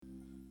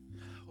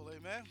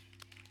Amen.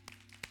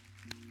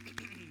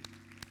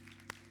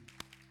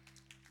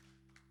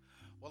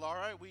 Well, all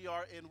right, we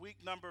are in week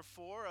number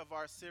 4 of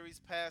our series,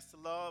 Path to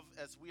Love,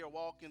 as we are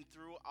walking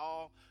through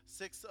all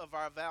 6 of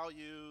our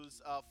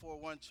values for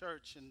one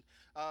church. And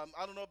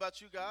I don't know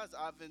about you guys,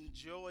 I've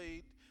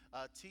enjoyed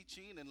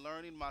teaching and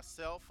learning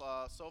myself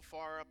so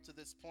far up to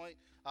this point.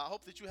 I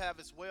hope that you have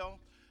as well.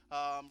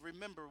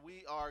 Remember,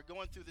 we are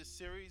going through this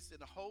series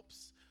in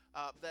hopes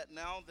that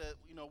now that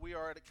we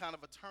are at a kind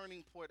of a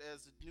turning point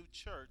as a new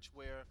church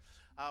where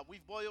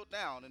we've boiled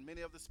down, and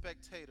many of the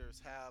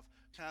spectators have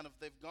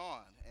they've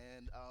gone,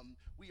 and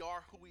we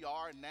are who we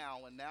are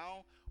now. And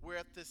now we're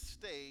at this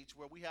stage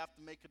where we have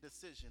to make a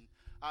decision: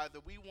 either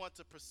we want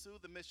to pursue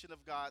the mission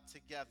of God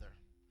together,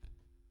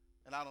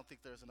 and I don't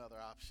think there's another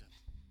option.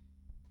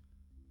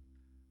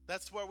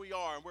 That's where we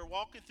are. And we're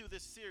walking through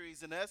this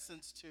series, in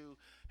essence, to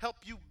help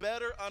you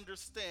better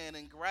understand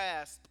and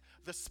grasp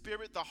the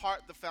spirit, the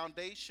heart, the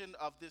foundation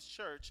of this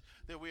church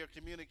that we are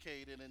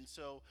communicating. And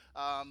so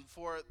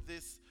for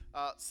this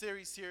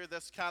series here,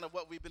 that's kind of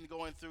what we've been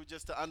going through,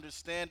 just to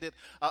understand it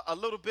a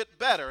little bit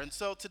better. And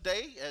so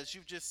today, as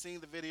you've just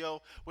seen the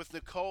video with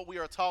Nicole, we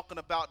are talking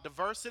about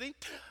diversity.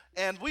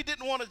 And we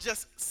didn't want to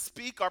just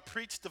speak or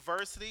preach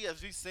diversity.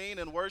 As we've seen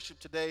in worship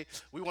today,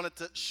 we wanted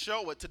to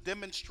show it, to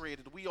demonstrate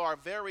it. We are a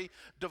very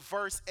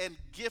diverse and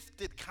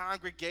gifted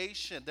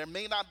congregation. There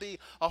may not be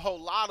a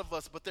whole lot of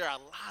us, but there are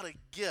a lot of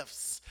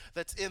gifts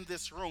that's in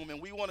this room,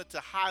 and we wanted to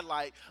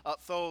highlight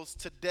those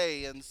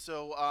today. And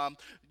so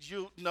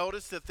you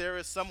notice that there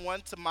is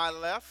someone to my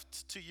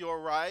left, to your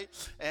right,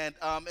 and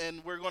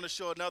we're going to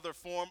show another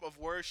form of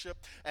worship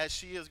as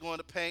she is going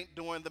to paint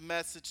during the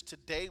message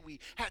today. We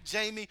had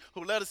Jamie,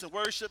 who led us in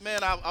worship.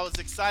 Man, I was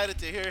excited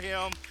to hear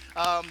him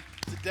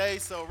today,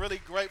 so really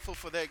grateful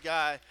for that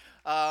guy.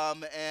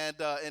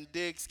 And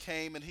Diggs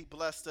came and he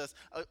blessed us.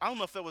 I don't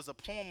know if it was a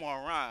poem or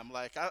a rhyme.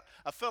 Like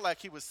I felt like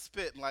he was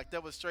spitting, like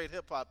that was straight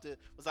hip hop.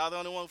 Was I the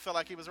only one who felt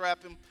like he was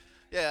rapping?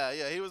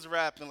 Yeah, he was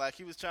rapping, like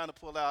he was trying to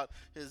pull out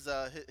his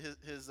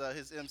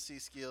MC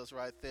skills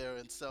right there.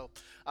 And so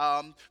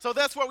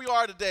that's where we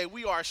are today.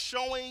 We are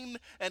showing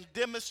and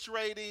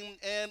demonstrating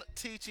and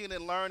teaching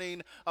and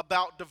learning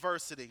about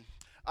diversity.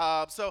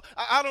 So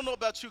I don't know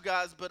about you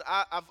guys, but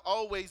I've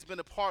always been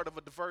a part of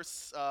a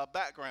diverse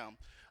background.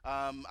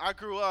 I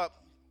grew up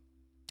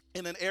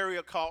in an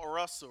area called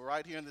Russell,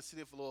 right here in the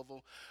city of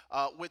Louisville,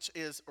 which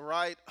is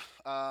right,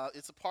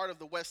 it's a part of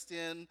the West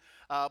End,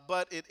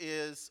 but it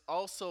is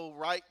also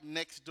right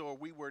next door.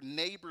 We were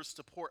neighbors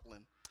to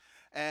Portland.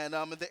 And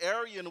in the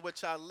area in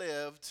which I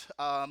lived,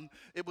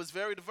 it was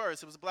very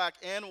diverse. It was black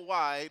and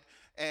white,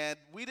 and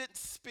we didn't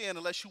spend,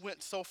 unless you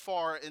went so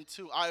far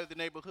into either the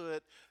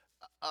neighborhood,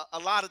 a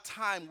lot of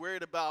time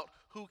worried about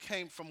who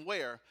came from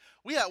where.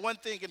 We had one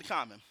thing in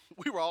common: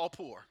 we were all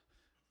poor.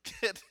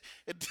 It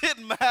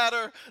didn't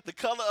matter the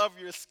color of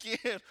your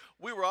skin.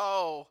 We were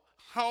all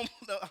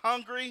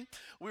hungry.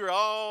 We were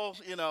all,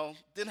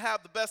 didn't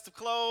have the best of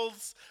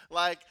clothes.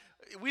 Like,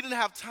 we didn't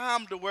have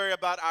time to worry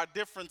about our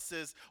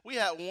differences. We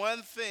had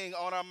one thing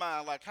on our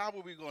mind, like, how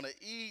were we going to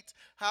eat?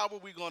 How were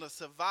we going to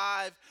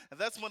survive? And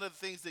that's one of the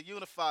things that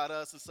unified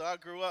us. And so I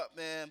grew up,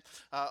 man,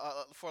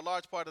 for a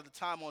large part of the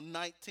time on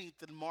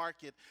 19th and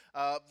Market.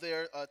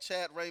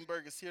 Chad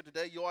Rainberg is here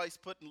today. You always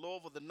put in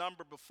Louisville the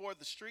number before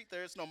the street.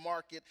 There is no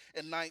Market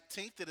in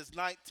 19th. It is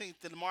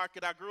 19th and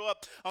Market. I grew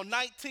up on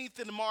 19th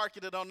and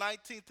Market, and on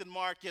 19th and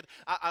Market,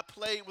 I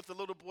played with a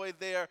little boy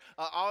there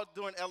all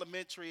during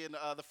elementary and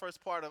the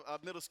first part of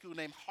middle school,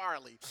 named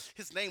Harley.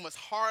 His name was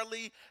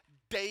Harley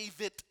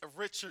David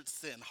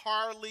Richardson.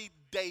 Harley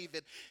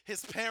David.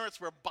 His parents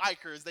were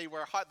bikers.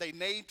 They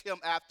named him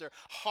after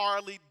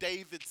Harley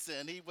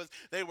Davidson.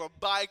 They were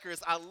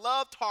bikers. I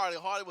loved Harley.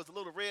 Harley was a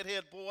little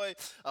redhead boy.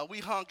 We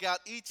hung out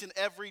each and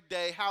every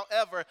day.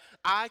 However,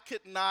 I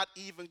could not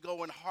even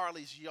go in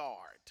Harley's yard.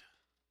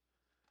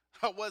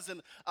 I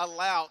wasn't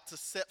allowed to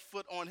set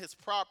foot on his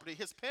property.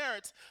 His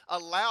parents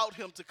allowed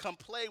him to come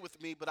play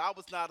with me, but I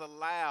was not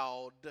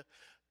allowed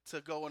to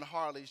go in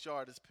Harley's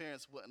yard. His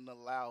parents wouldn't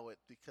allow it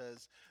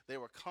because they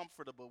were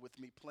comfortable with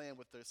me playing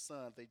with their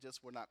son. They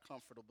just were not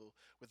comfortable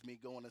with me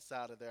going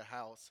inside of their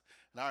house.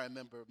 And I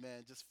remember,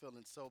 man, just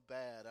feeling so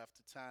bad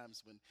after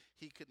times when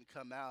he couldn't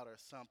come out or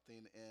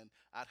something, and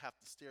I'd have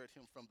to stare at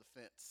him from the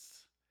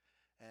fence.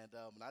 And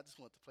I just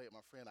wanted to play with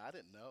my friend. I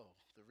didn't know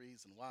the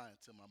reason why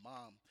until my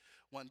mom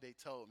one day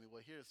told me,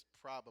 well, here's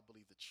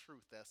probably the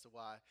truth as to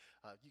why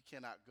you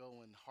cannot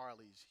go in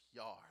Harley's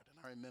yard.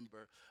 And I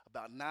remember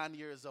about 9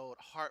 years old,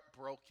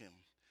 heartbroken,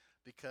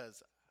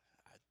 because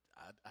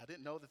I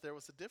didn't know that there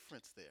was a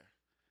difference there.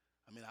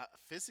 I mean,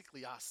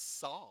 physically, I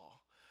saw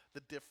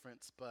the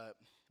difference, but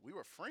we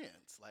were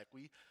friends. Like,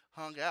 we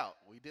hung out.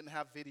 We didn't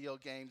have video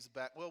games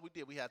back. Well, we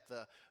did. We had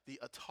the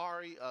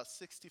Atari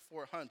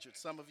 6400.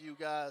 Some of you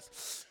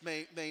guys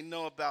may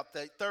know about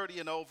that.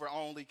 30 and over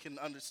only can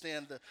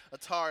understand the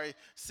Atari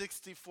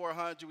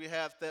 6400. We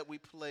have that. We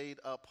played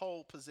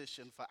pole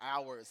position for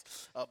hours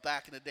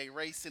back in the day,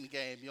 racing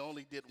game. You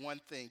only did one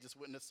thing, just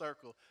went in a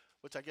circle.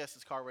 which I guess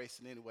is car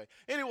racing anyway.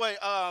 Anyway,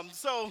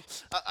 so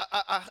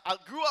I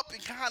grew up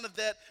in kind of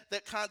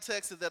that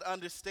context of that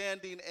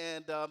understanding,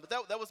 and but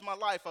that was my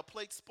life. I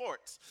played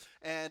sports,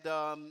 and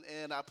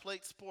I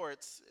played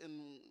sports,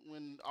 and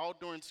when all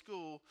during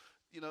school,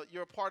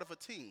 you're a part of a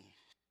team.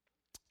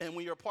 And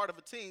when you're a part of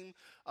a team,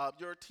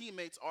 your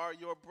teammates are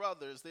your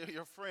brothers. They're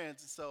your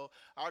friends. And so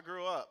I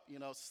grew up,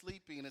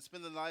 sleeping and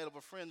spending the night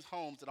over friends'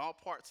 homes in all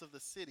parts of the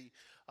city.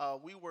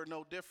 We were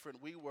no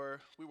different. We were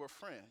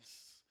friends.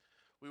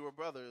 We were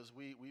brothers.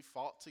 We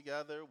fought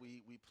together.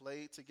 We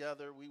played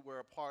together. We were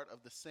a part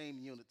of the same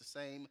unit, the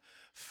same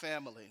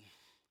family.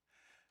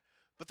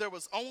 But there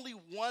was only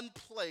one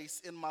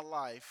place in my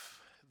life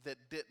that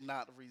did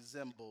not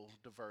resemble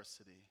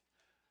diversity,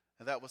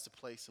 and that was the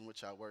place in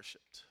which I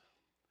worshiped.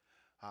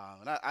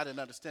 And I didn't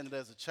understand it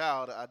as a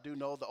child. I do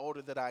know the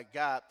older that I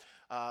got,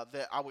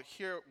 that I would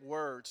hear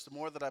words. The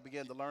more that I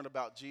began to learn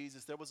about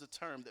Jesus, there was a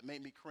term that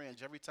made me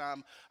cringe every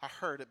time I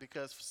heard it,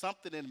 because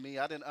something in me,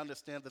 I didn't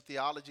understand the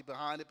theology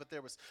behind it, but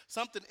there was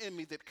something in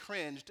me that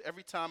cringed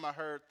every time I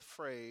heard the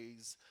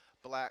phrase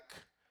black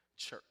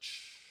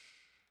church.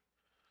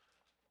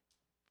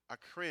 I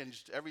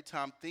cringed every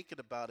time thinking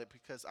about it,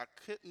 because I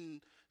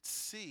couldn't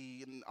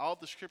see in all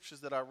the scriptures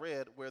that I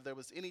read where there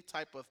was any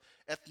type of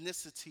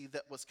ethnicity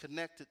that was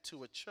connected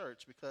to a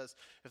church. Because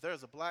if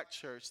there's a black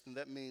church, then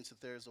that means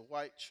that there's a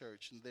white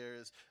church, and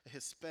there's a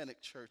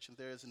Hispanic church, and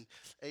there's an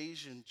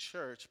Asian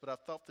church. But I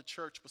thought the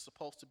church was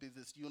supposed to be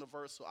this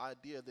universal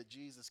idea that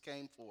Jesus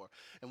came for.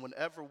 And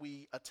whenever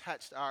we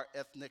attached our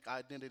ethnic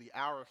identity,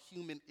 our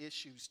human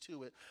issues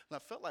to it, and I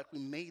felt like we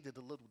made it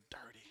a little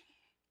dirty.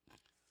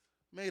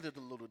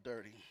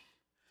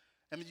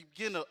 And when you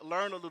begin to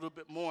learn a little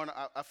bit more, and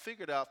I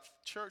figured out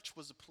church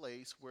was a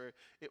place where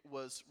it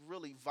was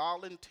really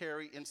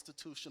voluntary,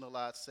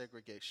 institutionalized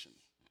segregation.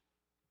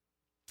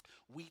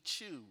 We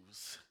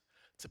choose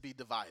to be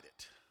divided.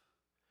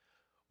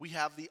 We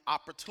have the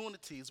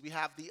opportunities, we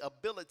have the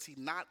ability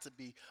not to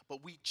be,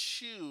 but we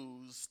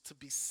choose to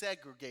be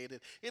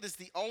segregated. It is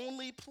the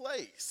only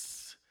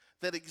place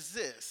that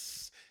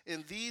exists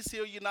in these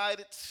here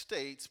United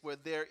States where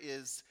there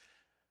is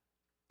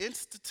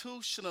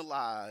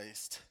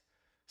institutionalized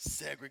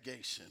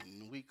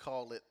segregation. We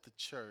call it the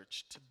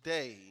church.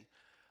 Today,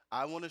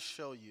 I want to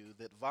show you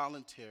that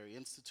voluntary,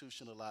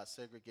 institutionalized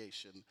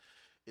segregation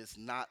is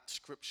not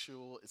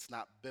scriptural, it's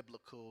not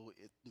biblical.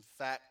 It, in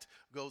fact,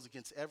 goes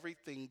against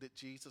everything that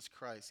Jesus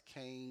Christ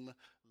came,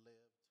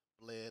 lived,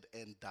 bled,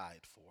 and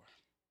died for.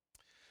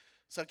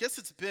 So I guess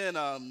it's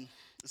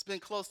been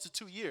close to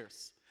 2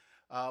 years.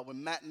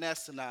 When Matt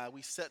Ness and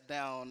we sat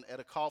down at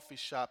a coffee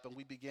shop and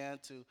we began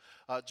to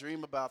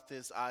dream about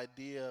this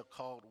idea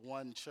called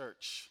One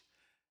Church.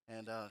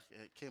 And I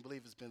can't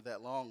believe it's been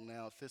that long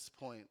now at this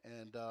point.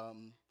 And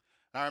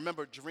I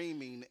remember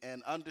dreaming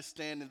and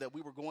understanding that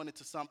we were going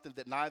into something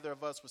that neither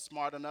of us was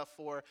smart enough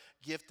for,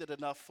 gifted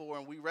enough for,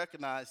 and we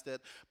recognized that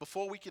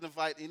before we could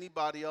invite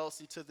anybody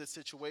else into this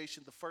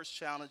situation, the first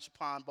challenge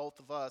upon both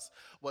of us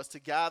was to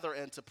gather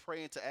and to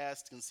pray and to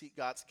ask and seek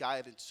God's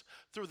guidance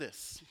through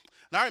this.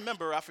 And I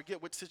remember, I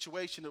forget which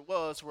situation it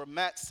was, where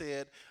Matt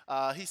said,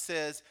 he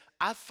says,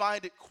 I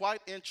find it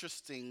quite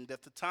interesting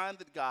that the time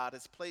that God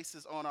has placed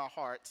us on our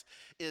hearts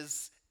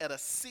is at a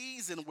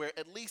season where,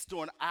 at least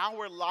during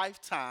our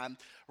lifetime,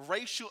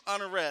 racial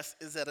unrest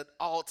is at an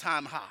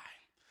all-time high.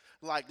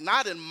 Like,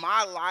 not in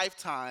my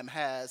lifetime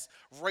has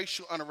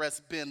racial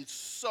unrest been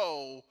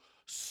so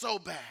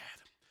bad.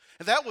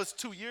 And that was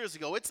 2 years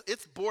ago.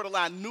 It's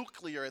borderline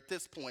nuclear at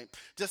this point,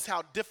 just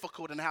how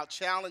difficult and how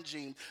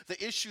challenging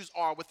the issues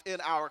are within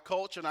our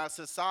culture and our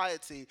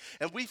society.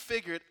 And we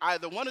figured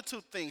either one of two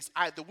things: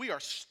 either we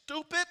are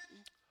stupid,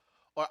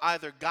 or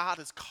either God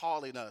is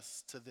calling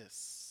us to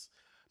this.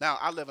 Now,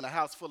 I live in a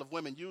house full of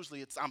women.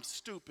 Usually I'm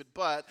stupid.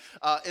 But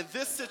in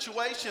this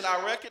situation,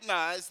 I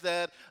recognize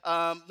that,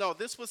 no,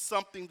 this was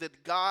something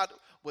that God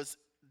was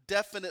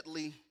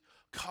definitely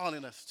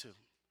calling us to.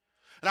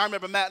 And I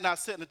remember Matt and I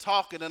sitting and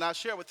talking, and I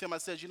shared with him, I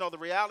said, the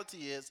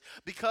reality is,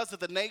 because of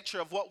the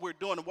nature of what we're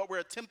doing and what we're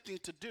attempting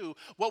to do,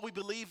 what we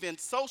believe in,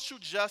 social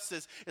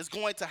justice is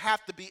going to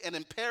have to be an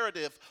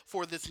imperative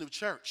for this new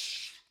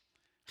church.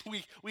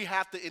 We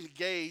have to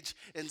engage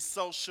in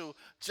social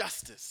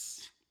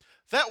justice.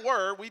 That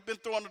word, we've been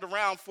throwing it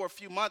around for a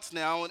few months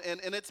now, and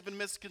it's been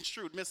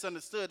misconstrued,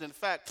 misunderstood. In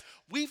fact,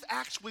 we've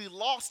actually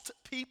lost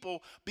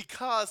people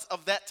because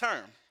of that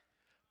term.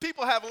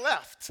 People have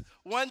left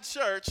One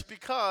Church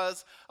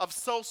because of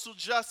social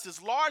justice,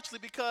 largely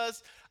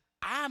because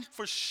I'm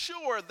for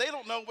sure they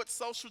don't know what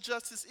social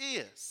justice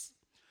is.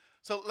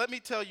 So let me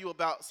tell you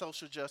about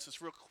social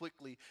justice real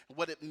quickly,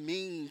 what it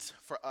means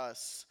for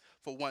us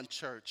for One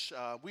Church.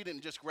 We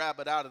didn't just grab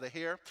it out of the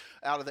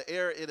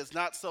air. It is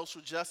not social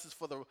justice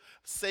for the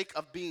sake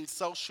of being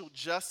social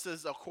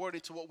justice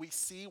according to what we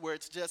see, where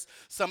it's just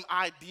some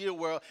idea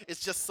where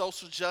it's just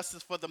social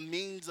justice for the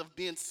means of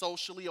being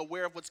socially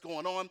aware of what's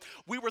going on.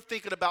 We were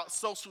thinking about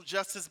social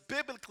justice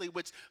biblically,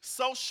 which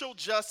social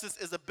justice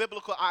is a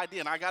biblical idea.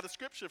 And I got a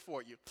scripture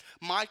for you.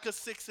 Micah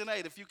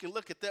 6:8. If you can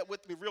look at that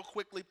with me real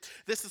quickly.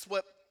 This is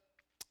what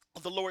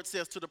the Lord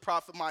says to the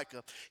prophet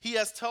Micah, he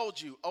has told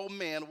you, oh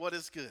man, what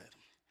is good?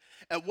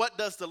 And what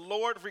does the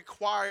Lord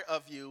require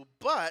of you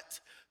but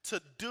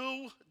to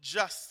do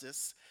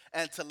justice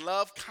and to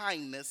love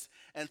kindness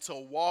and to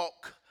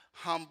walk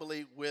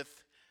humbly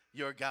with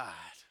your God?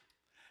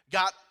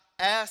 God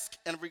asks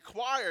and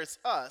requires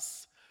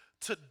us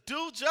to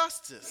do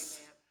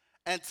justice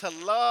and to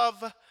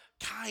love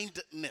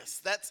kindness.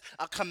 That's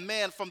a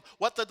command from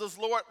what does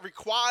the Lord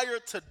require?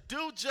 To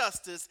do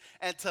justice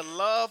and to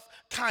love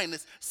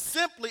kindness.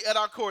 Simply at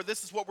our core,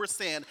 this is what we're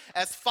saying.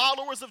 As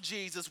followers of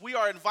Jesus, we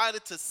are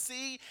invited to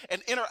see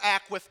and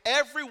interact with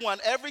everyone,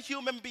 every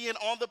human being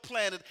on the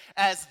planet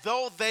as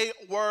though they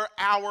were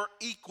our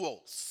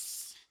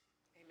equals.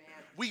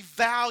 Amen. We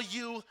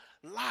value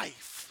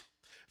life.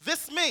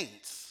 This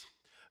means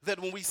that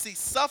when we see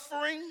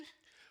suffering,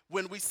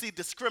 when we see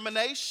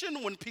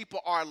discrimination, when people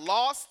are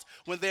lost,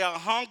 when they are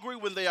hungry,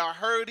 when they are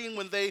hurting,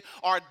 when they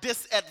are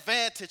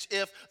disadvantaged,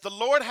 if the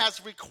Lord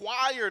has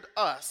required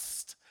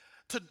us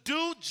to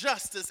do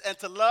justice and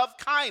to love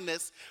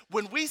kindness,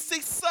 when we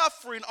see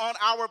suffering on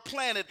our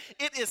planet,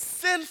 it is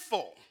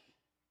sinful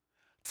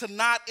to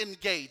not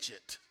engage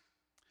it.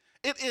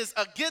 It is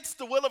against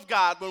the will of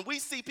God when we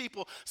see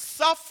people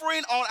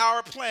suffering on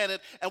our planet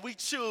and we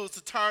choose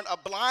to turn a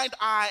blind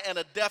eye and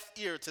a deaf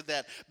ear to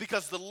that,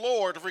 because the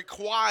Lord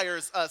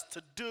requires us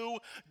to do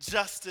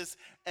justice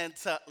and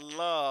to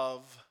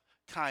love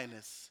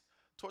kindness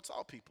towards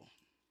all people.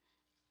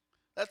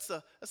 That's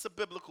a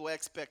biblical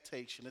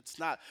expectation. It's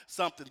not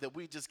something that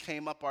we just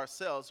came up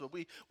ourselves, but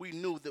we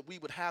knew that we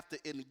would have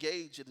to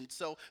engage it. And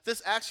so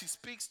this actually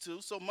speaks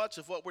to so much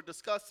of what we're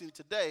discussing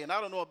today. And I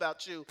don't know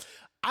about you,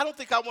 I don't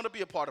think I want to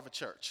be a part of a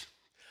church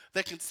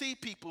that can see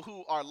people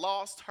who are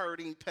lost,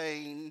 hurting,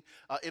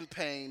 in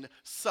pain,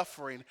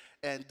 suffering,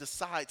 and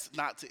decides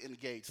not to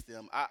engage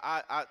them.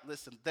 I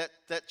listen,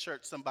 that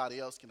church somebody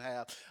else can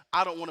have.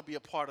 I don't want to be a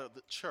part of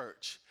the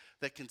church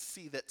that can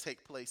see that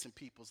take place in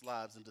people's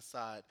lives and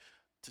decide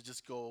to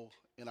just go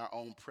in our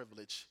own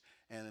privilege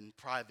and in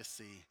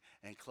privacy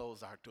and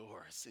close our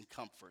doors in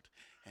comfort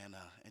and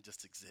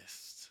just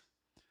exist.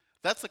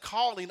 That's the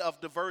calling of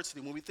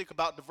diversity. When we think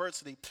about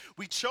diversity,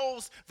 we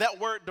chose that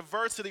word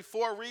diversity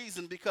for a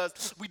reason,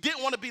 because we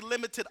didn't want to be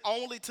limited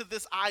only to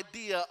this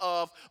idea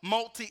of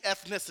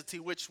multi-ethnicity,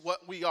 which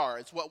what we are.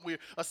 It's what we're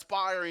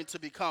aspiring to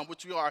become,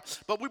 which we are.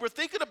 But we were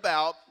thinking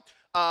about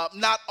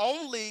not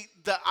only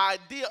the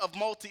idea of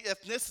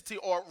multi-ethnicity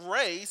or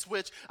race,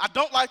 which I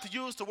don't like to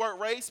use the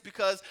word race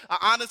because I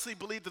honestly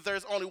believe that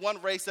there's only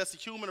one race, that's the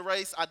human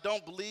race. I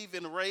don't believe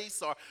in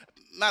race. Or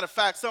matter of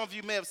fact, some of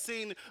you may have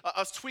seen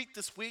us tweet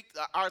this week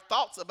our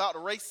thoughts about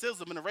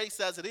racism and race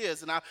as it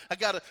is. And I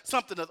got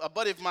something a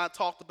buddy of mine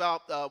talked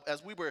about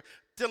as we were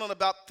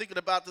thinking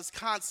about this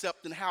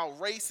concept and how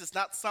race is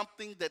not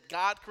something that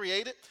God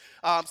created.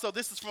 So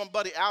this is from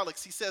buddy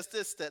Alex. He says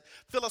this, that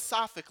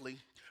philosophically,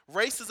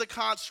 race is a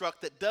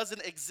construct that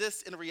doesn't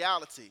exist in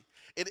reality.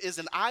 It is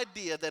an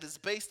idea that is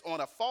based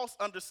on a false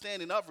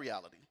understanding of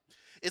reality.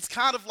 It's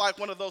kind of like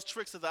one of those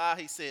tricks of the eye,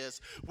 he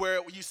says, where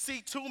you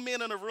see two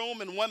men in a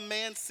room and one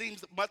man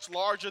seems much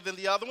larger than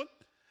the other one.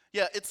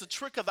 Yeah, it's a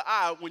trick of the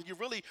eye. When you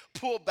really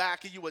pull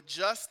back and you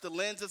adjust the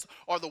lenses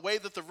or the way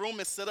that the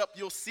room is set up,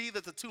 you'll see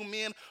that the two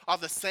men are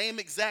the same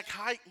exact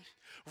height.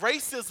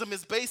 Racism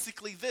is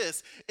basically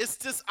this. It's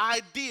this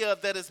idea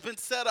that has been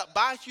set up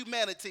by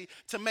humanity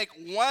to make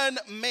one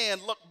man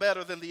look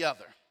better than the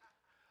other.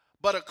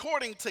 But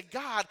according to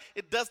God,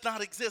 it does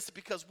not exist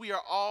because we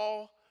are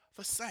all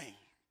the same.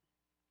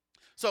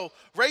 So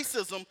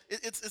racism,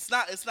 it's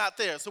not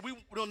there. So we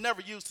will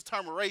never use the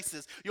term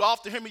racist. You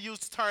often hear me use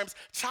the terms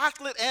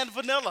chocolate and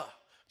vanilla.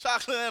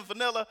 Chocolate and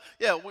vanilla.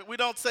 Yeah, we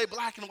don't say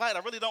black and white. I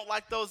really don't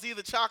like those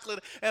either.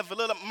 Chocolate and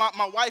vanilla.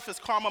 My wife is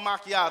caramel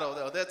macchiato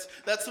though.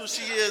 That's who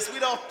she is. We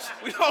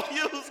don't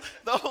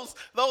use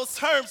those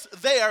terms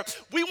there.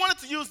 We wanted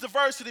to use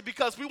diversity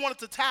because we wanted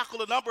to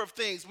tackle a number of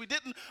things. We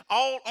didn't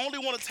only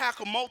want to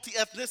tackle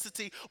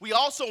multi-ethnicity. We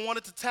also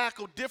wanted to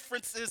tackle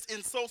differences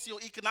in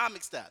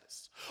socioeconomic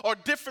status, or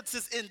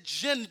differences in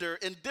gender,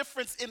 and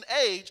difference in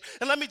age.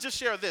 And let me just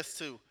share this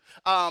too.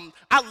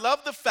 I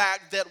love the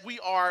fact that we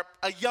are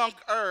a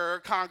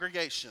younger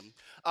congregation.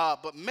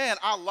 But man,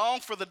 I long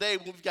for the day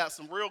when we've got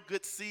some real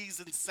good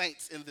seasoned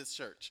saints in this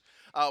church.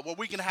 Where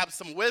we can have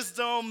some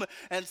wisdom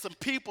and some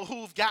people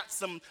who've got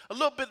a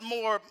little bit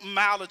more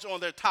mileage on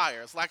their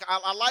tires. Like,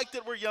 I like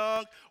that we're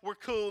young, we're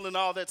cool and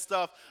all that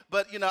stuff,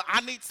 but,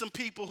 I need some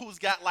people who's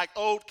got, like,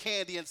 old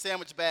candy and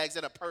sandwich bags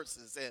in their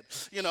purses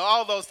and,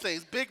 all those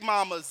things. Big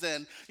mamas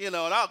and, and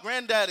our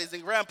granddaddies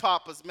and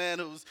grandpapas, man,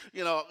 who's,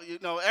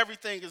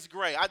 everything is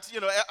great.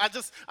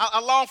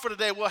 I long for the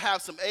day we'll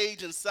have some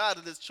age inside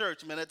of this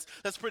church, man.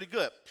 That's pretty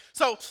good.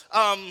 So,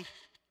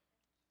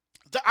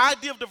 the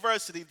idea of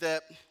diversity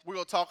that we're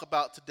going to talk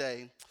about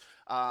today,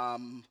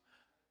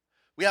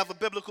 we have a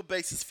biblical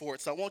basis for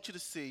it. So I want you to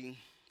see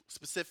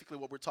specifically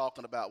what we're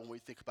talking about when we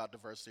think about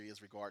diversity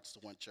as regards to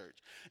one church.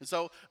 And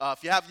so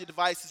if you have your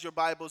devices, your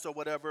Bibles, or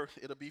whatever,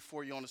 it'll be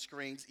for you on the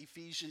screens.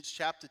 Ephesians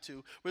chapter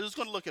 2. We're just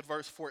going to look at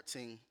verse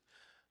 14.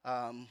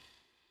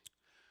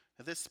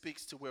 And this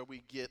speaks to where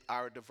we get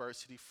our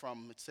diversity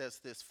from. It says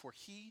this, for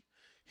he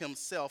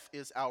himself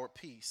is our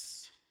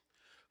peace,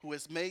 who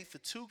has made the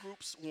two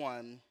groups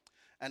one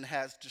and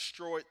has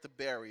destroyed the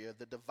barrier,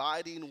 the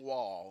dividing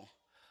wall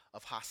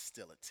of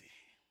hostility.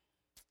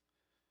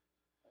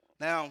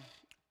 Now,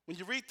 when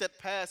you read that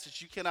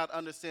passage, you cannot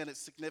understand its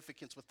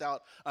significance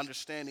without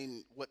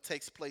understanding what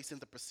takes place in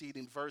the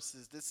preceding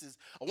verses. This is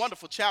a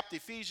wonderful chapter,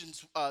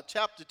 Ephesians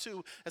chapter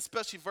 2,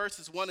 especially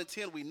verses 1 and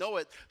 10. We know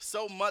it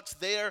so much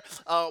there.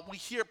 We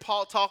hear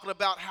Paul talking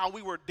about how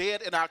we were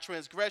dead in our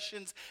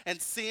transgressions and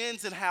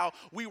sins and how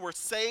we were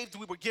saved.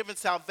 We were given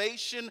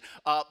salvation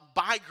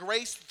by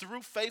grace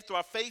through faith, through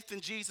our faith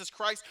in Jesus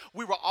Christ.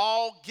 We were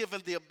all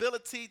given the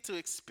ability to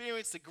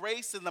experience the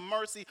grace and the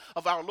mercy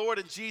of our Lord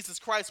and Jesus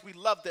Christ. We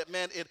love that,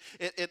 man.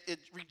 It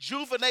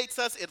rejuvenates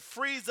us. It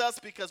frees us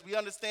because we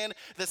understand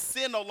that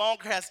sin no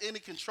longer has any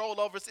control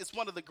over us. It's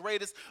one of the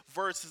greatest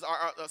verses,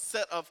 a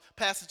set of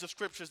passages of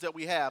scriptures that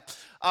we have.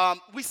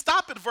 We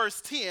stop at verse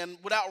 10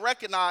 without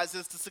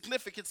recognizing the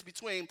significance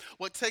between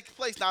what takes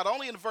place not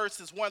only in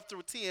verses 1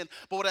 through 10,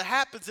 but what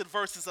happens in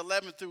verses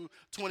 11 through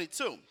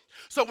 22.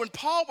 So when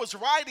Paul was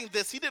writing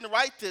this, he didn't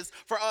write this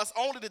for us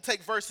only to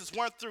take verses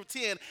 1 through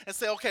 10 and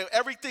say, okay,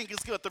 everything is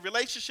good. The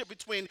relationship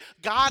between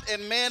God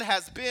and man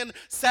has been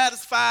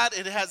satisfied.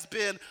 It has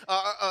been,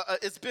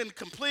 it's been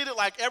completed.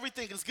 Like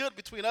everything is good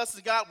between us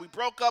and God. We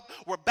broke up.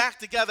 We're back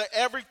together.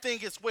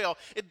 Everything is well.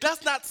 It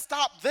does not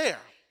stop there.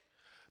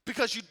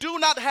 Because you do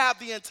not have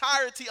the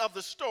entirety of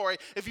the story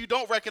if you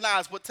don't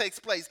recognize what takes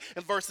place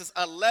in verses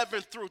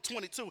 11 through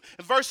 22.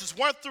 In verses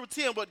 1 through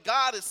 10, what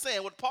God is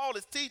saying, what Paul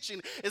is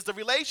teaching, is the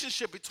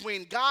relationship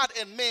between God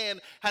and man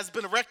has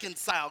been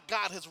reconciled.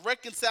 God has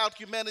reconciled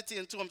humanity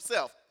into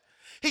himself.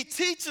 He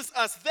teaches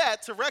us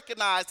that to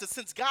recognize that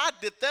since God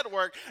did that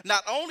work,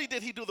 not only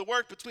did he do the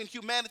work between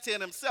humanity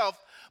and himself,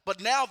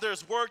 but now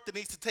there's work that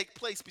needs to take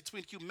place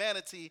between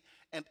humanity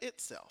and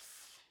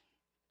itself.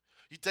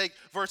 You take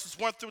verses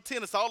 1 through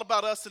 10, it's all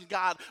about us and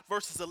God.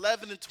 Verses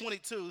 11 and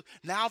 22,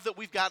 now that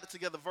we've got it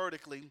together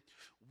vertically,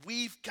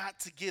 we've got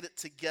to get it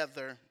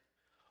together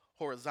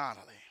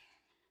horizontally.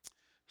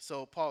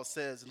 So Paul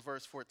says in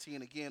verse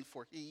 14 again,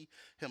 for he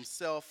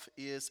himself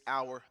is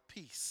our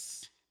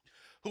peace,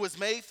 who has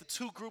made the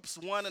two groups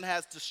one and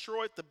has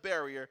destroyed the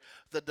barrier,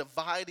 the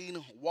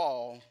dividing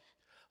wall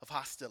of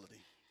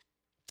hostility.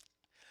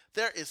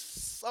 There is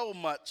so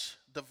much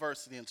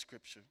diversity in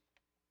Scripture.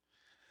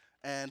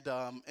 And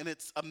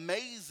it's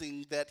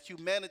amazing that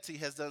humanity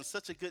has done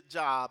such a good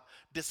job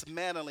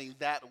dismantling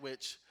that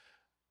which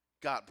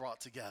God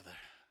brought together.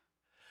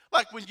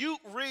 Like when you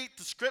read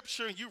the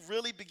scripture and you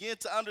really begin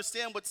to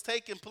understand what's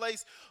taking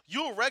place,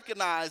 you'll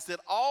recognize that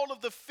all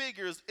of the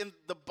figures in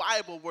the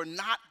Bible were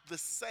not the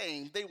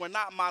same. They were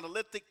not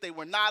monolithic. They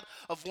were not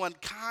of one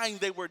kind.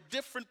 They were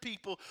different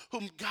people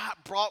whom God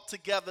brought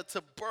together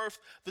to birth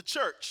the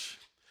church.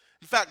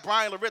 In fact,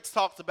 Brian Loritz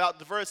talks about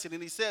diversity,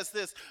 and he says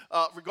this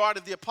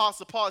regarding the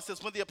Apostle Paul. He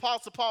says, when the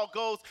Apostle Paul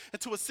goes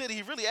into a city,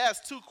 he really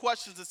asks two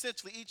questions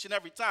essentially each and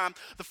every time.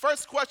 The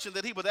first question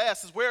that he would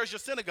ask is, where is your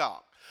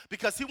synagogue?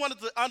 Because he wanted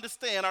to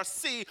understand or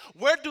see,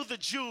 where do the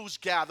Jews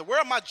gather? Where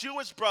are my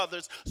Jewish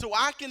brothers so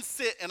I can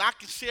sit and I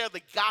can share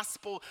the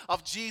gospel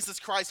of Jesus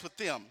Christ with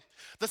them?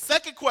 The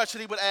second question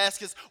he would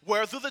ask is,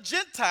 where do the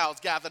Gentiles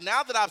gather?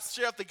 Now that I've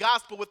shared the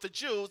gospel with the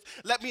Jews,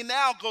 let me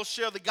now go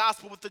share the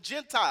gospel with the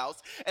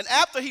Gentiles. And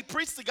after he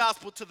preached the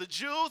gospel to the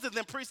Jews and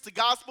then preached the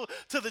gospel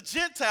to the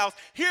Gentiles,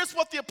 here's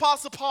what the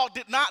Apostle Paul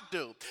did not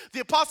do.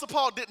 The Apostle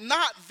Paul did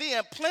not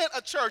then plant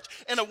a church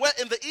in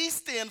the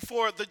east end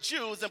for the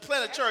Jews and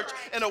plant a church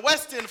in the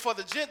west end for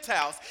the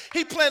Gentiles.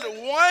 He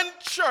planted one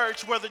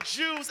church where the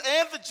Jews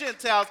and the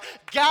Gentiles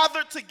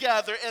gathered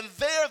together, and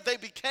there they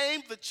became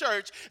the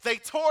church. They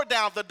tore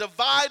down the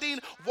dividing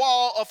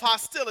wall of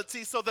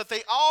hostility so that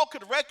they all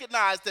could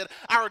recognize that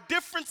our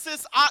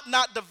differences ought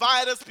not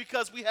divide us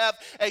because we have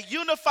a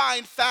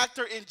unifying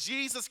factor in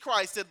Jesus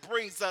Christ that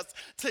brings us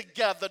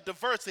together.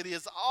 Diversity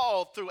is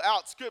all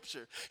throughout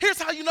Scripture. Here's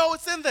how you know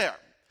it's in there.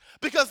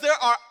 Because there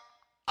are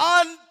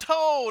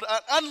untold, an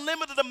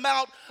unlimited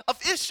amount of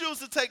issues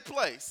that take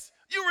place.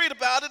 You read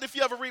about it if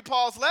you ever read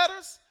Paul's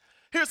letters.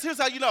 Here's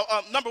how you know.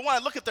 Number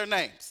one, look at their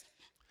names.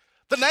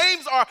 The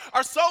names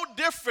are so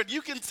different.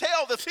 You can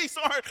tell that these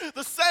aren't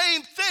the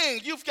same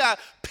thing. You've got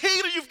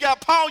Peter, you've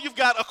got Paul, you've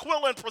got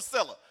Aquila and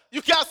Priscilla.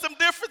 You've got some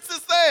differences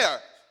there.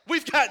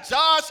 We've got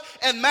Josh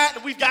and Matt,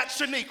 and we've got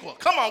Shaniqua.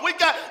 Come on, we've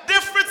got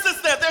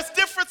differences there. There's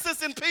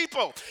differences in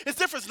people. It's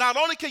different. Not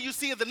only can you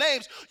see in the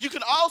names, you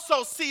can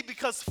also see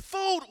because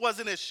food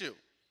was an issue.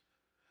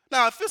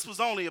 Now, if this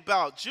was only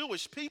about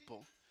Jewish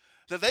people,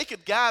 then they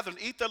could gather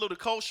and eat their little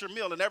kosher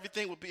meal and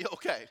everything would be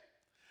okay.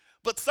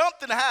 But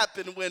something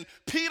happened when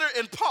Peter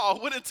and Paul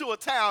went into a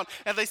town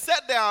and they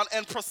sat down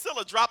and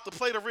Priscilla dropped a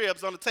plate of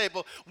ribs on the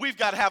table. We've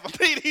got to have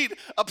a meeting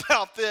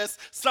about this.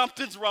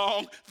 Something's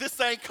wrong. This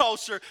ain't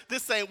kosher.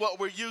 This ain't what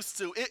we're used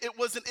to. It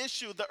was an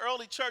issue. The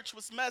early church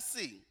was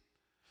messy.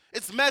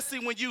 It's messy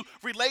when you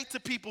relate to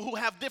people who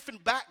have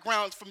different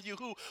backgrounds from you,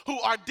 who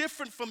are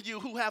different from you,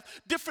 who have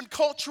different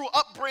cultural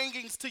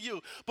upbringings to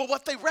you. But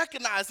what they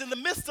recognize in the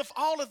midst of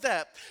all of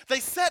that, they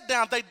sat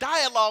down, they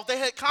dialogued, they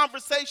had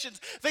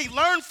conversations, they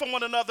learned from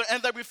one another,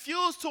 and they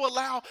refused to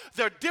allow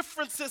their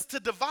differences to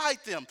divide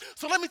them.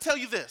 So let me tell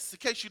you this, in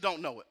case you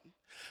don't know it.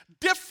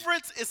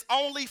 Difference is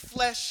only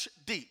flesh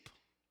deep.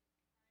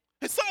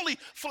 It's only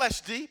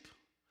flesh deep.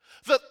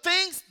 The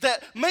things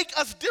that make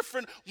us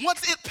different,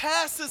 once it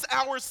passes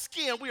our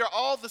skin, we are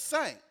all the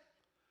same.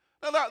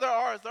 Now, there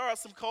are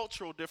some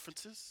cultural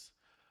differences,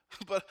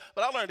 but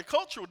I learned the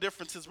cultural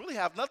differences really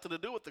have nothing to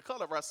do with the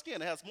color of our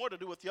skin. It has more to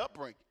do with the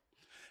upbringing.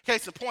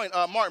 Case in point,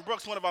 Martin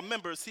Brooks, one of our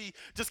members, he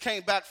just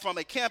came back from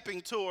a camping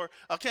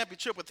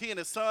trip with he and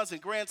his sons and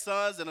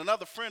grandsons and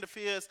another friend of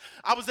his.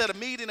 I was at a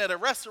meeting at a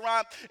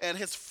restaurant, and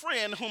his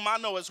friend, whom I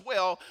know as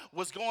well,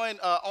 was going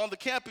on the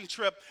camping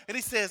trip, and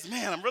he says,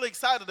 man, I'm really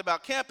excited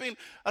about camping.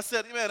 I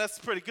said, man, that's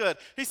pretty good.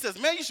 He says,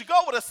 man, you should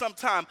go with us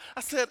sometime.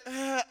 I said,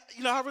 I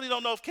really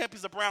don't know if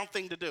camping's a Brown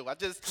thing to do. I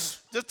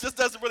just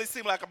doesn't really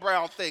seem like a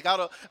Brown thing. I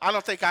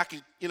don't think I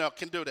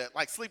can do that.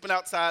 Like sleeping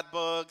outside,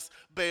 bugs,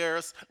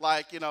 bears,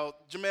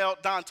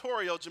 Don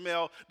Torrio,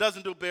 Jamel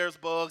doesn't do bears,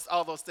 bugs,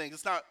 all those things.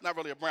 It's not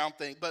really a Brown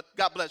thing, but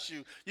God bless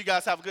you. You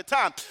guys have a good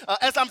time.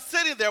 As I'm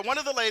sitting there, one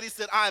of the ladies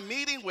that I'm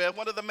meeting with,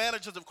 one of the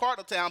managers of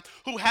Cardinaltown,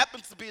 who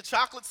happens to be a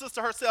chocolate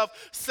sister herself,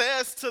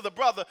 says to the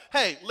brother,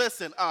 hey,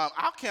 listen,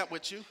 I'll camp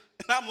with you.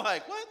 And I'm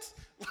like, what?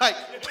 Like,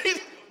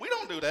 we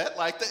don't do that.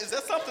 Like, is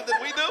that something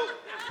that we do?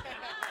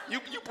 You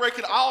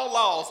breaking all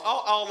laws,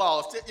 all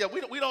laws. Yeah,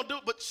 we don't do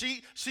it, but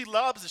she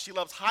loves it. She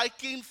loves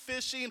hiking,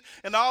 fishing,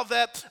 and all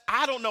that.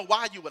 I don't know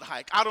why you would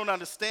hike. I don't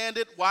understand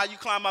it. Why you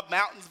climb up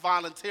mountains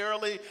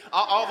voluntarily.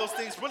 All those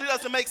things really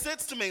doesn't make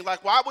sense to me.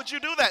 Like, why would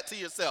you do that to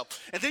yourself?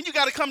 And then you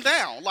got to come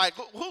down. Like,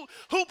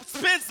 who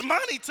spends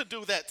money to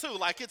do that too?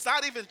 Like, it's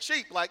not even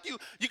cheap. Like,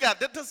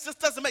 that just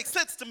doesn't make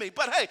sense to me.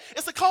 But hey,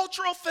 it's a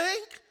cultural thing.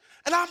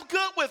 And I'm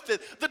good with it.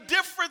 The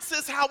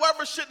differences,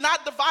 however, should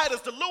not divide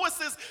us. The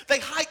Lewises, they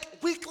hike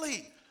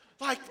weekly.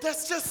 Like,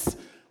 that's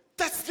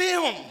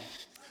them.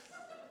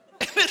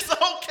 And it's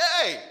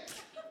okay.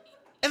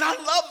 And I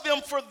love them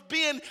for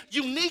being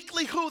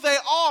uniquely who they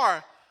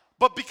are.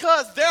 But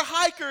because they're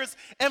hikers,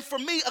 and for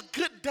me, a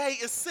good day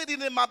is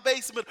sitting in my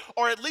basement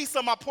or at least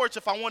on my porch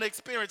if I want to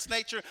experience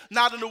nature,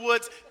 not in the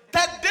woods.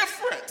 That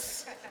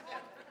difference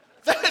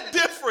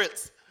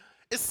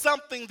is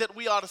something that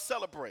we ought to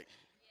celebrate.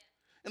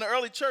 In the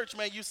early church,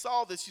 man, you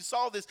saw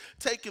this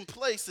taking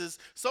place.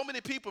 So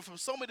many people from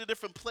so many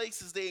different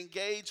places, they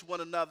engaged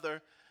one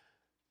another,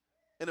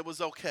 and it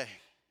was okay.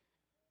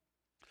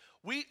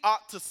 We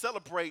ought to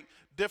celebrate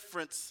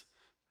difference,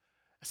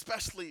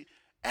 especially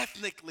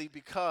ethnically,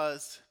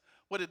 because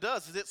what it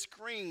does is it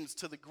screams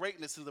to the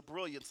greatness and the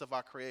brilliance of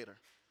our Creator.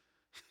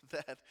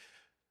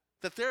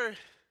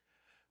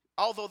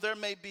 Although there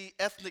may be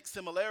ethnic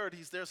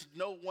similarities, there's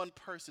no one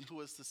person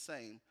who is the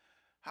same.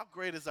 How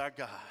great is our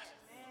God?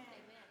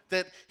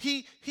 That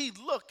he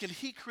looked and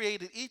he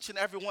created each and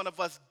every one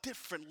of us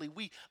differently.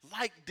 We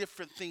like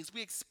different things.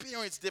 We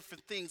experience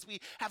different things.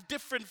 We have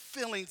different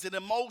feelings and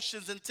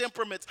emotions and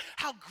temperaments.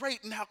 How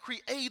great and how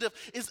creative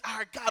is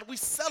our God. We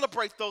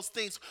celebrate those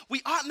things.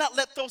 We ought not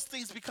let those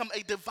things become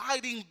a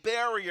dividing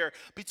barrier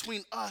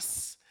between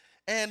us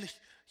and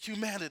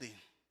humanity.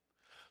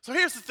 So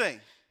here's the thing.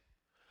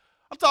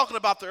 I'm talking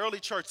about the early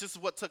church. This is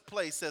what took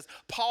place as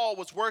Paul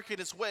was working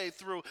his way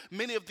through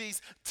many of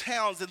these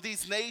towns and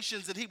these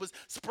nations, and he was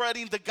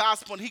spreading the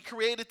gospel, and he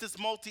created this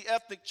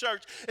multi-ethnic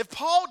church. If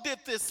Paul did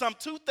this some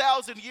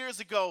 2,000 years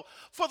ago,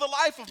 for the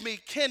life of me,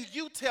 can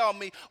you tell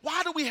me,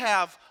 why do we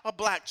have a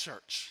black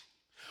church?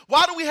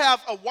 Why do we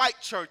have a white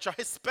church, a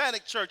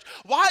Hispanic church?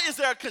 Why is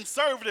there a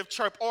conservative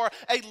church or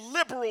a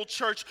liberal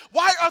church?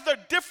 Why are there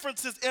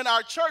differences in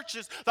our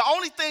churches? The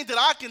only thing that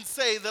I can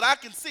say, that I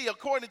can see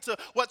according to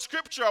what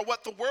Scripture or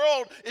what the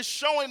world is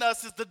showing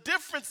us, is the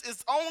difference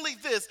is only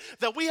this,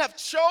 that we have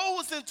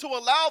chosen to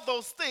allow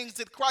those things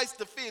that Christ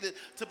defeated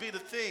to be the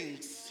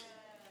things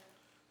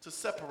to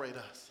separate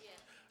us.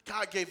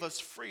 God gave us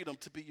freedom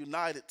to be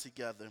united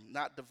together,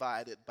 not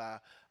divided by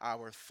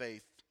our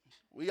faith.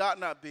 We ought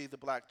not be the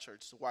black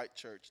church, the white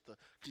church, the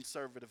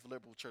conservative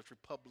liberal church,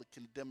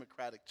 Republican,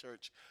 Democratic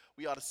church.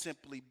 We ought to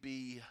simply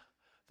be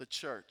the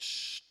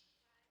church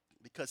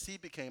because he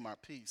became our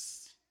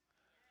peace.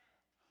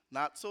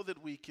 Not so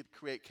that we could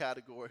create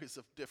categories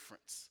of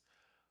difference,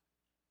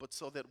 but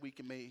so that we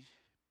may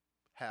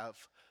have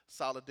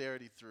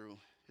solidarity through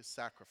his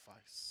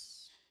sacrifice.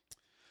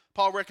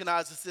 Paul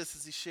recognizes this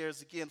as he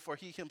shares again, for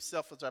he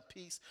himself is our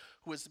peace,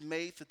 who has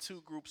made the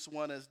two groups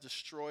one, has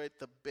destroyed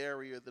the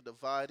barrier, the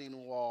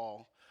dividing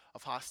wall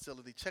of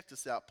hostility. Check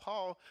this out.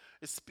 Paul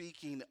is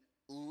speaking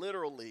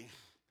literally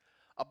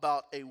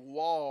about a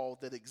wall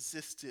that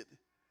existed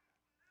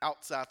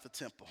outside the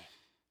temple.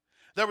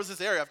 There was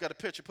this area, I've got a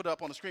picture, put it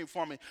up on the screen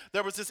for me.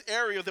 There was this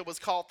area that was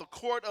called the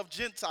Court of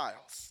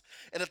Gentiles.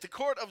 And at the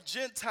Court of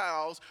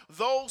Gentiles,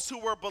 those who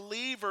were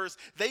believers,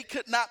 they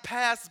could not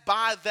pass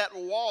by that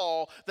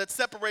wall that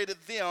separated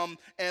them,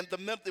 and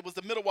it was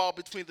the middle wall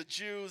between the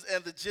Jews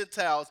and the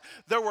Gentiles.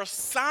 There were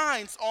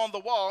signs on the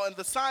wall, and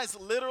the signs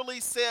literally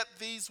said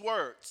these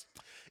words: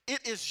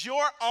 "It is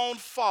your own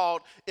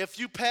fault if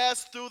you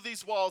pass through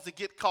these walls and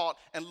get caught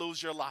and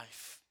lose your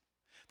life."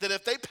 That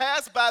if they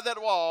passed by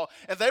that wall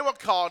and they were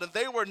caught and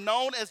they were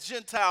known as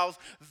Gentiles,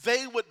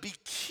 they would be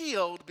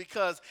killed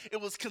because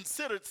it was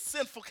considered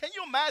sinful. Can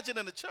you imagine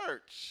in a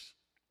church?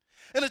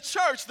 In a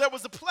church, there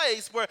was a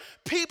place where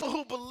people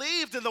who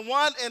believed in the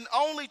one and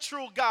only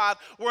true God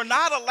were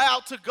not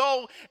allowed to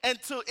go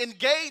and to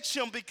engage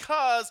him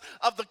because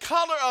of the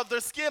color of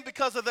their skin,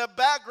 because of their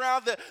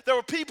background. There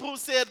were people who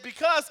said,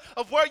 because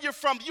of where you're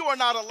from, you are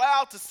not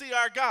allowed to see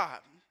our God.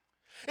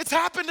 It's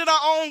happened in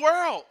our own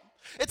world.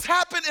 It's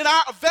happened in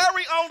our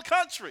very own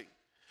country.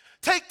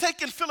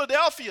 Taking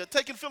Philadelphia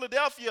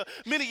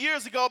many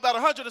years ago, about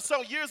 100 or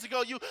so years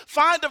ago, you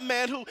find a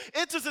man who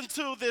enters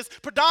into this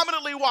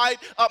predominantly white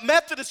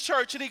Methodist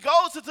church, and he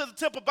goes into the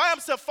temple by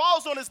himself,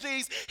 falls on his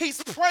knees.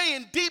 He's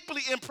praying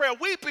deeply in prayer,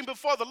 weeping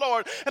before the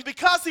Lord. And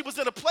because he was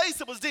in a place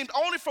that was deemed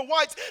only for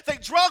whites, they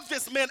drugged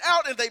this man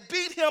out and they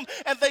beat him,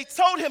 and they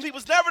told him he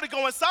was never to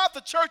go inside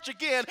the church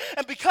again.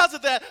 And because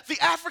of that, the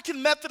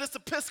African Methodist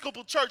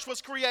Episcopal Church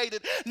was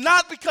created,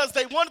 not because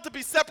they wanted to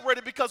be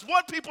separated, because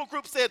one people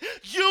group said,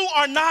 "You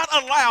are not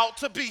allowed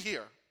to be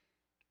here."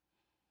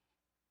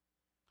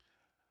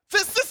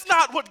 This is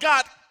not what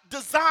God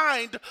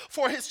designed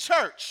for his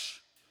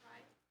church.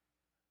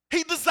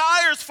 He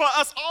desires for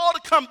us all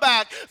to come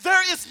back.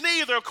 There is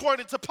neither,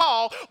 according to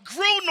Paul,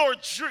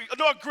 Jew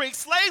nor Greek,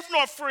 slave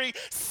nor free,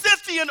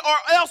 Scythian or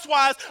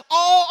elsewise.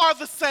 All are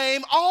the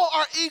same. All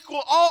are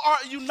equal. All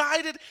are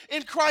united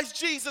in Christ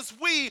Jesus.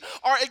 We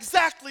are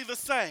exactly the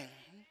same.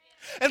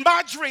 And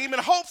my dream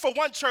and hope for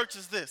One Church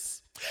is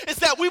this: is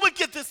that we would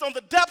get this on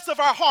the depths of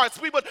our hearts.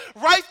 We would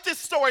write this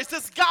story,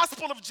 this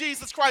gospel of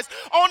Jesus Christ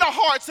on our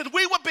hearts, and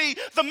we would be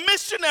the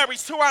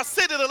missionaries to our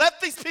city to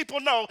let these people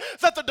know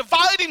that the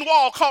dividing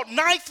wall called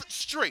 9th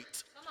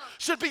Street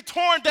should be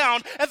torn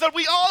down, and that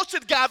we all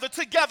should gather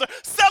together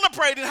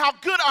celebrating how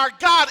good our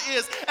God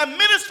is, and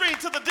ministering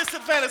to the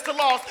disadvantaged, the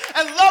lost,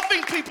 and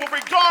loving people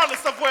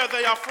regardless of where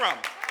they are from.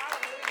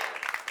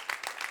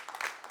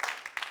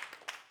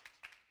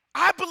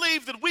 I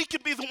believe that we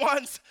can be the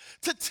ones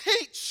to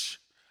teach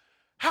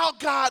how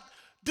God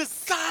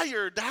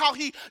desired, how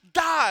he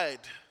died.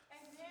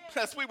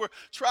 As we were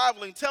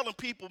traveling, telling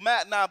people,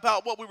 Matt and I,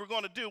 about what we were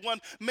going to do,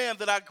 one man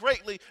that I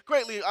greatly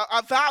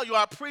I value,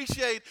 I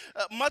appreciate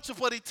much of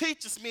what he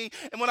teaches me.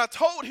 And when I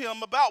told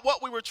him about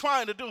what we were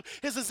trying to do,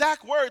 his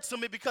exact words to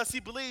me, because he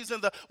believes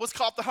in what's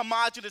called the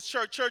homogeneous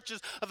church,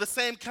 churches of the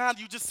same kind,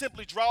 you just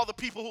simply draw the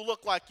people who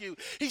look like you.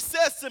 He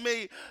says to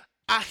me,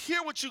 "I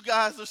hear what you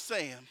guys are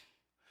saying.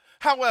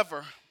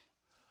 However,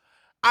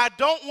 I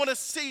don't want to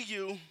see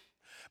you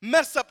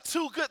mess up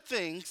two good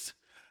things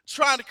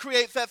trying to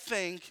create that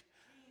thing,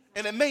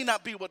 and it may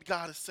not be what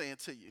God is saying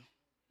to you."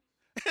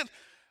 And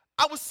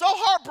I was so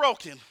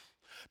heartbroken,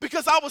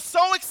 because I was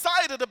so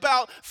excited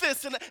about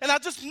this, and I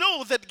just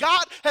knew that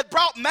God had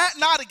brought Matt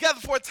and I together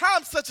for a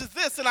time such as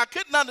this, and I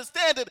couldn't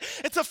understand it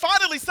until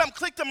finally something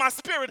clicked in my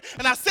spirit,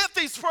 and I said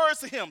these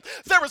words to him: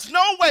 "There is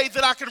no way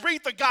that I can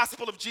read the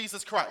gospel of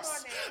Jesus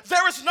Christ.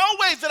 There is no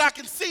way that I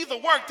can see the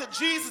work that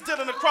Jesus did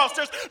on the cross.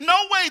 There's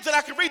no way that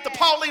I can read the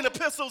Pauline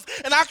epistles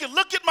and I can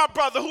look at my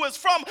brother who is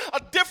from a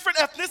different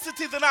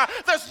ethnicity than I.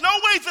 There's no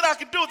way that I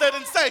can do that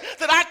and say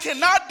that I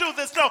cannot do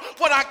this. No,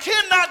 what I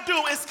cannot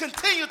do is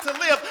continue to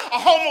live a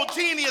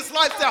homogeneous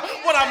lifestyle.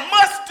 What I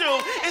must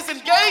do is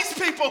engage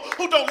people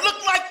who don't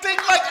look like,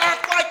 think like,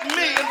 act like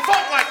me, and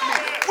vote like me.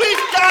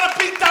 We've got to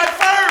be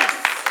diverse."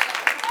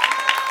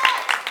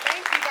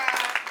 Thank you,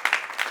 God.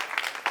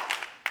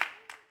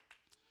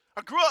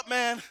 I grew up,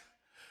 man,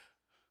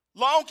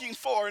 longing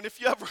for, and if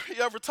you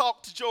ever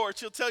talk to George,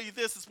 he'll tell you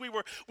this: as we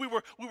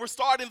were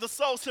starting the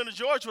Soul Center,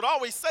 George would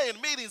always say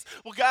in meetings,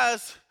 "Well,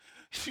 guys,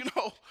 you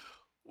know,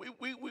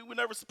 we were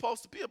never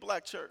supposed to be a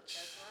black church.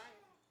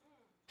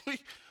 That's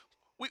right.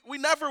 We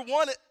never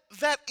wanted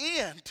that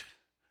end.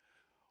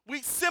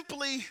 We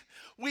simply,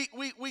 we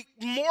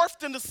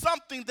morphed into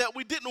something that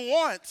we didn't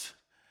want.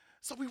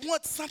 So we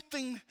want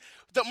something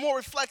that more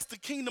reflects the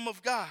kingdom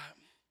of God.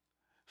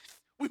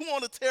 We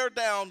want to tear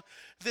down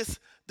this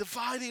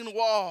dividing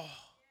wall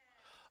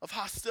of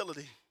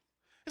hostility."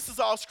 This is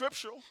all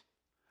scriptural.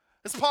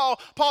 As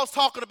Paul's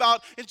talking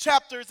about in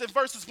chapters, in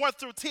verses 1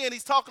 through 10,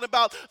 he's talking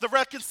about the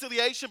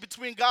reconciliation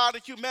between God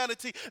and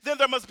humanity. Then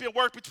there must be a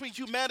work between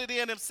humanity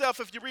and himself.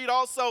 If you read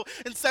also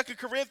in 2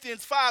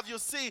 Corinthians 5, you'll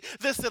see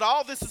this, that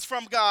all this is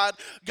from God,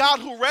 God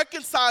who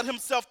reconciled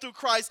himself through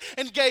Christ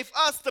and gave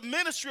us the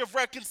ministry of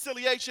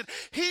reconciliation.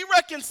 He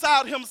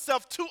reconciled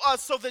himself to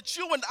us so that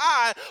you and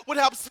I would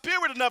have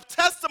spirit enough,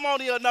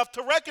 testimony enough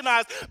to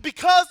recognize,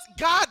 because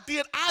God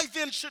did, I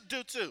then should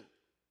do too.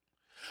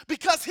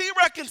 Because he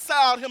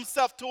reconciled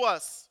himself to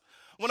us.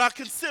 when I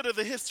consider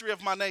the history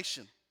of my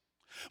nation.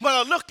 When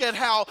I look at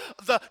how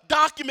the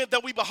document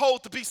that we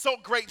behold to be so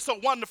great, so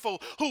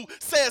wonderful, who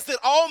says that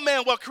all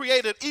men were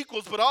created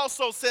equals, but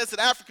also says that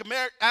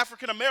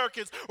African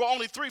Americans were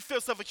only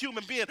 3/5 of a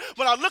human being.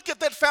 When I look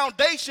at that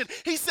foundation,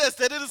 he says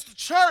that it is the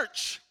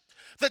church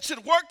that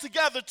should work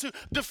together to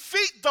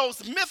defeat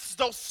those myths,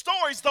 those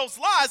stories, those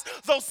lies,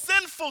 those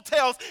sinful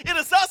tales. It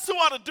is us who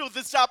ought to do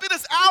this job. It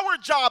is our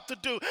job to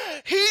do.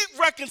 He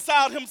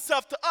reconciled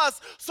himself to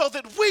us so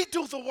that we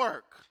do the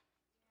work.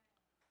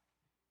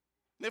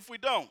 And if we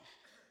don't,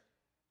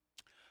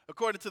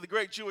 according to the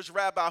great Jewish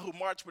rabbi who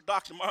marched with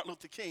Dr. Martin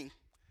Luther King,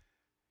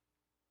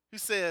 he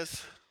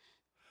says,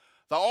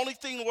 the only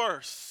thing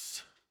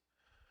worse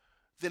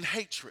than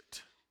hatred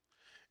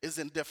is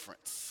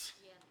indifference.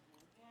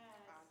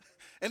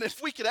 And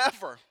if we could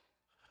ever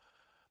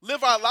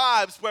live our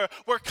lives where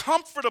we're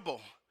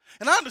comfortable,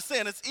 and I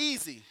understand it's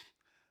easy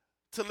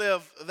to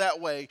live that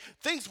way.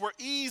 Things were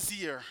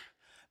easier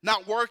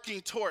not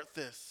working toward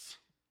this.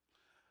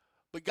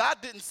 But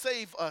God didn't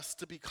save us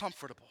to be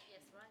comfortable.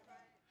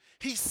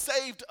 He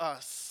saved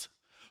us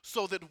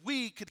so that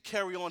we could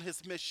carry on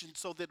his mission,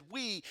 so that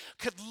we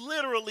could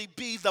literally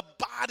be the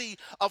body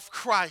of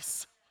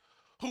Christ,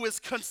 who is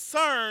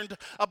concerned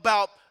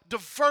about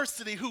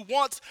diversity, who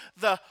wants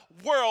the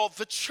world,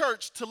 the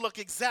church, to look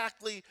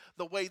exactly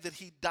the way that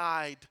he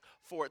died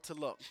for it to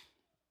look.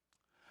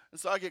 And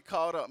so I get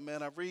caught up,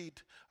 man. I read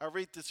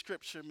this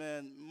scripture,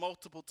 man,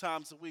 multiple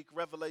times a week,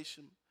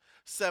 Revelation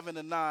 7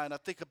 and 9. I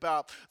think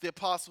about the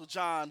Apostle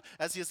John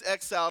as he is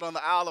exiled on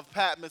the Isle of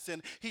Patmos,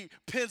 and he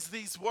pens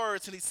these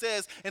words, and he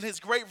says in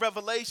his great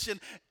revelation,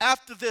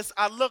 after this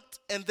I looked,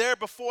 and there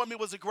before me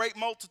was a great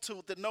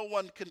multitude that no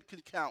one can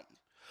count.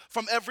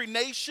 From every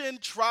nation,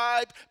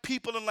 tribe,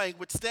 people, and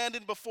language,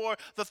 standing before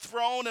the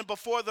throne and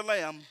before the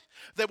Lamb.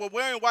 They were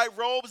wearing white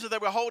robes and they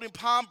were holding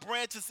palm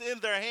branches in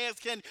their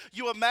hands. Can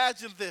you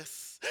imagine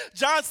this?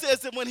 John says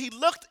that when he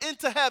looked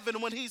into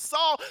heaven, when he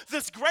saw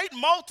this great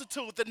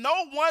multitude that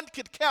no one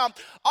could count,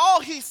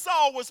 all he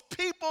saw was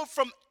people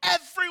from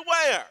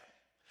everywhere.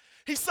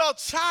 He saw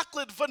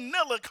chocolate,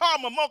 vanilla,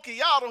 caramel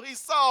macchiato. He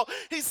saw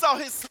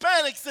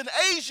Hispanics and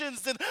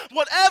Asians and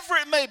whatever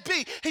it may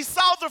be. He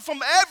saw them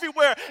from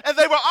everywhere, and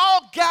they were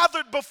all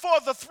gathered before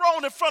the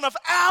throne in front of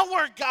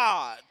our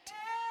God.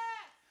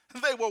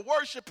 They were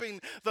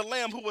worshiping the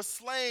Lamb who was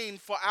slain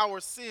for our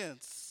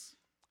sins.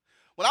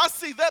 When I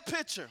see that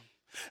picture,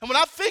 and when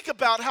I think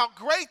about how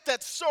great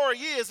that story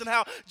is and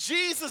how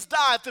Jesus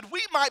died that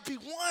we might be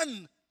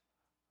one,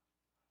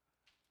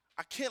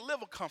 I can't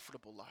live a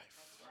comfortable life.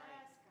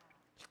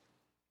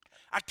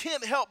 I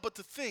can't help but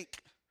to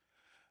think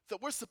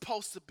that we're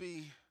supposed to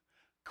be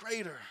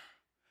greater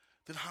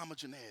than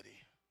homogeneity.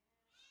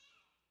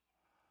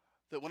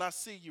 That when I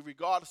see you,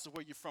 regardless of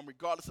where you're from,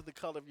 regardless of the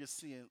color of your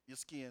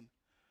skin,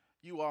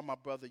 you are my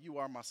brother, you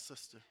are my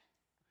sister.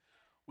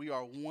 We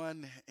are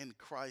one in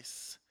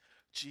Christ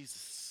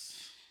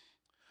Jesus.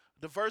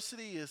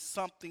 Diversity is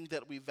something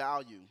that we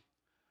value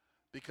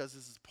because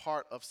this is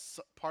part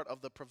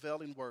of the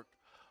prevailing work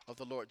of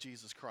the Lord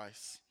Jesus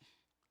Christ.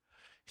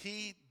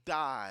 He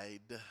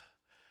died,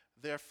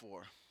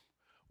 therefore,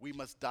 we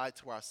must die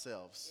to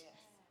ourselves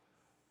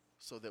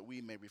so that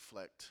we may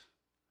reflect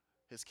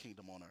his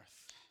kingdom on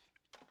earth.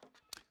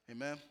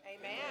 Amen?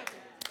 Amen.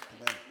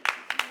 Amen.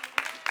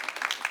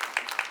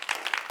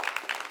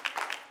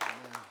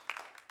 Amen.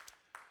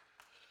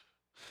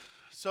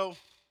 So,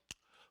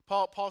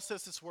 Paul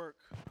says this work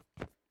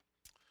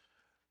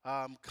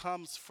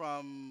comes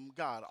from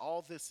God.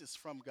 All this is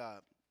from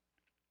God.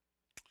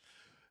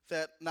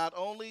 That not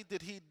only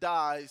did he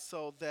die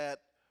so that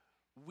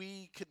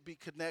we could be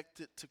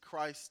connected to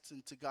Christ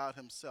and to God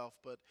himself,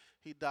 but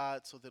he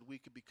died so that we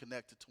could be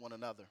connected to one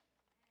another.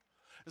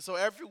 And so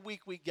every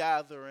week we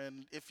gather,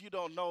 and if you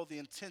don't know the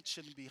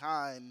intention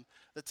behind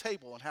the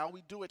table and how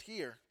we do it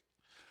here,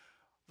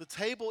 the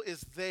table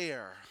is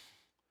there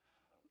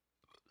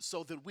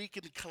so that we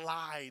can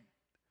collide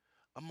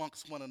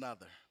amongst one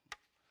another.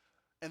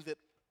 And that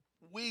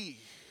we,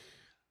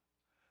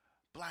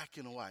 black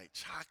and white,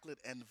 chocolate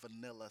and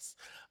vanilla,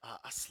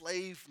 a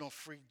slave nor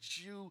free,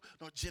 Jew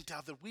nor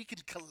Gentile, that we can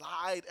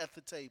collide at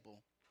the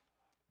table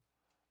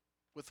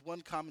with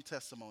one common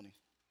testimony.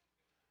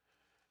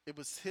 It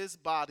was his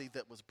body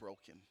that was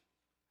broken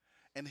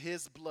and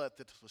his blood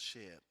that was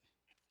shed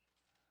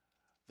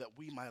that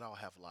we might all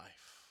have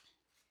life.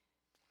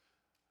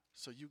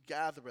 So you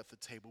gather at the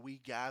table,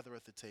 we gather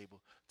at the table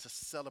to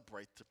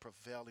celebrate the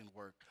prevailing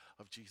work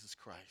of Jesus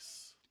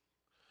Christ.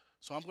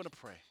 So I'm going to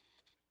pray.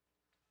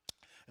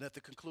 And at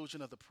the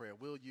conclusion of the prayer,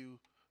 will you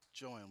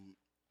join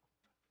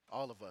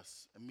all of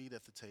us and meet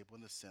at the table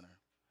in the center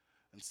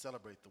and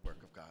celebrate the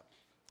work of God?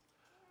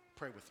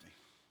 Pray with me.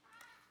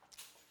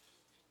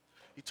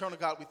 Eternal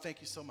God, we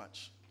thank you so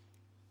much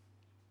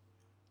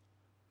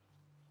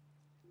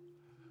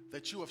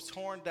that you have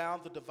torn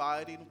down the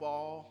dividing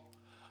wall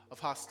of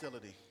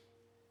hostility.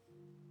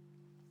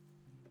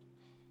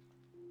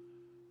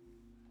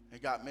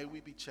 And God, may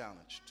we be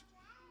challenged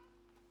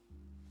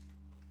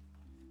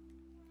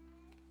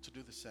to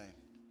do the same.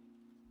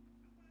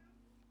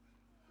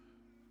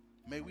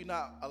 May we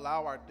not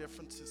allow our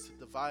differences to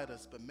divide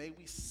us, but may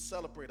we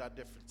celebrate our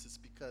differences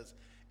because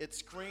it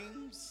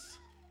screams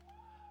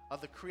of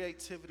the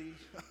creativity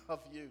of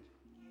you,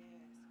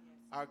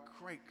 our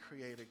great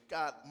creator.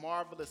 God,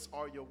 marvelous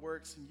are your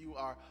works, and you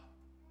are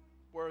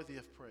worthy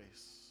of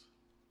praise.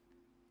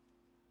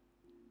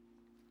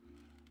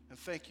 And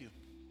thank you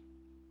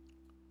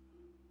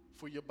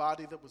for your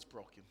body that was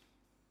broken.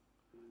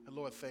 And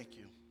Lord, thank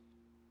you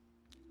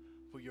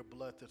for your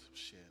blood that was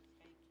shed.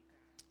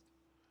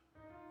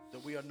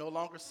 That we are no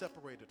longer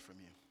separated from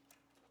you,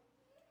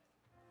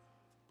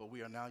 but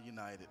we are now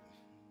united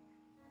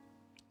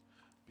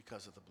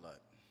because of the blood.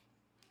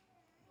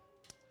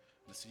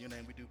 And it's in your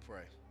name we do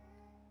pray.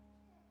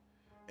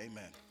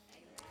 Amen.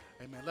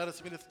 Amen. Let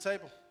us meet at the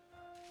table.